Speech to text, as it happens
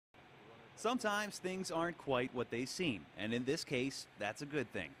Sometimes things aren't quite what they seem, and in this case, that's a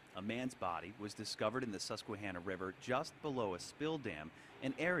good thing. A man's body was discovered in the Susquehanna River just below a spill dam,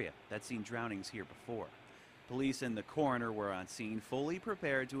 an area that's seen drownings here before. Police and the coroner were on scene, fully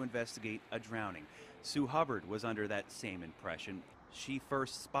prepared to investigate a drowning. Sue Hubbard was under that same impression. She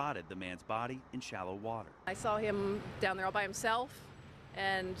first spotted the man's body in shallow water. I saw him down there all by himself,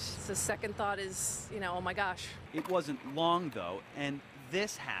 and the second thought is, oh my gosh. It wasn't long, though, and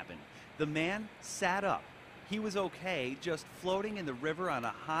this happened. The man sat up. He was okay, just floating in the river on a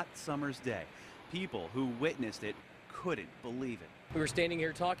hot summer's day. People who witnessed it couldn't believe it. We were standing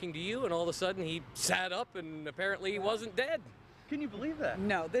here talking to you, and all of a sudden he sat up, and apparently he wasn't dead. Can you believe that?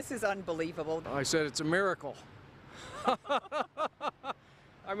 No, this is unbelievable. I said it's a miracle.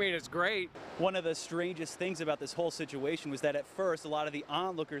 I mean, it's great. One of the strangest things about this whole situation was that at first a lot of the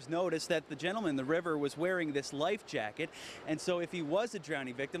onlookers noticed that the gentleman in the river was wearing this life jacket, and so if he was a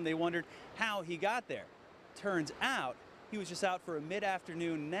drowning victim, they wondered how he got there. Turns out he was just out for a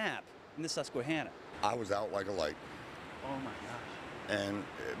mid-afternoon nap in the Susquehanna. I was out like a light. Oh my gosh.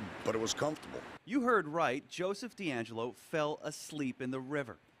 But it was comfortable. You heard right. Joseph D'Angelo fell asleep in the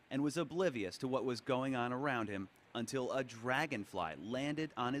river and was oblivious to what was going on around him until a dragonfly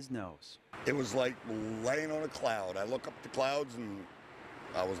landed on his nose. It was like laying on a cloud. I look up at the clouds and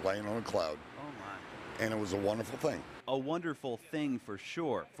I was laying on a cloud. Oh my. And it was a wonderful thing. A wonderful thing for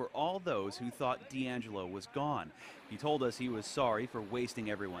sure, for all those who thought D'Angelo was gone. He told us he was sorry for wasting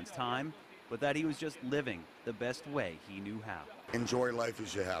everyone's time, but that he was just living the best way he knew how. Enjoy life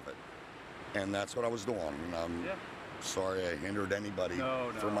as you have it. And that's what I was doing. And I'm sorry I hindered anybody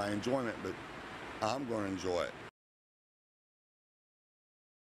for my enjoyment, but I'm going to enjoy it.